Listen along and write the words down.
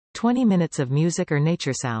20 minutes of music or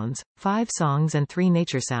nature sounds, 5 songs and 3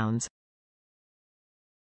 nature sounds.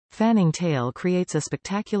 Fanning tail creates a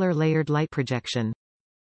spectacular layered light projection.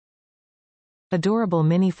 Adorable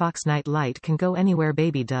mini fox night light can go anywhere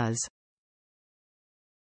baby does.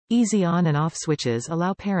 Easy on and off switches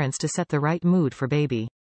allow parents to set the right mood for baby.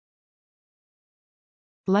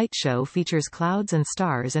 Light show features clouds and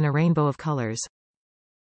stars in a rainbow of colors.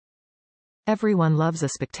 Everyone loves a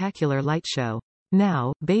spectacular light show.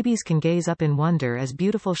 Now, babies can gaze up in wonder as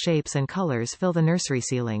beautiful shapes and colors fill the nursery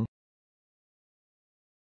ceiling.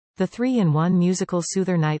 The 3-in-1 musical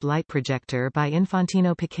Soother night light projector by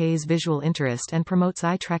Infantino piques visual interest and promotes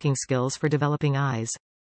eye tracking skills for developing eyes.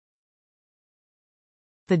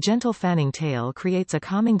 The gentle fanning tail creates a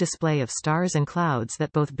calming display of stars and clouds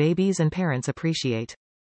that both babies and parents appreciate.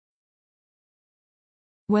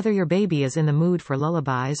 Whether your baby is in the mood for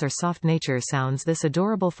lullabies or soft nature sounds, this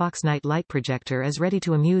adorable fox night light projector is ready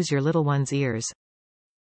to amuse your little one's ears.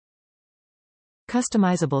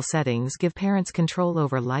 Customizable settings give parents control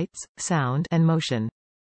over lights, sound, and motion.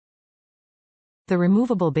 The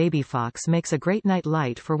removable baby fox makes a great night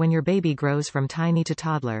light for when your baby grows from tiny to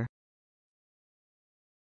toddler.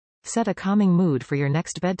 Set a calming mood for your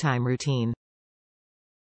next bedtime routine.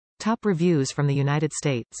 Top reviews from the United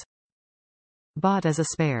States. Bought as a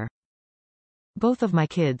spare. Both of my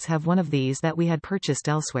kids have one of these that we had purchased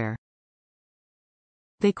elsewhere.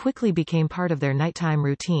 They quickly became part of their nighttime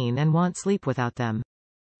routine and won't sleep without them.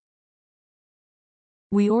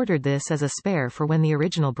 We ordered this as a spare for when the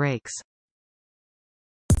original breaks.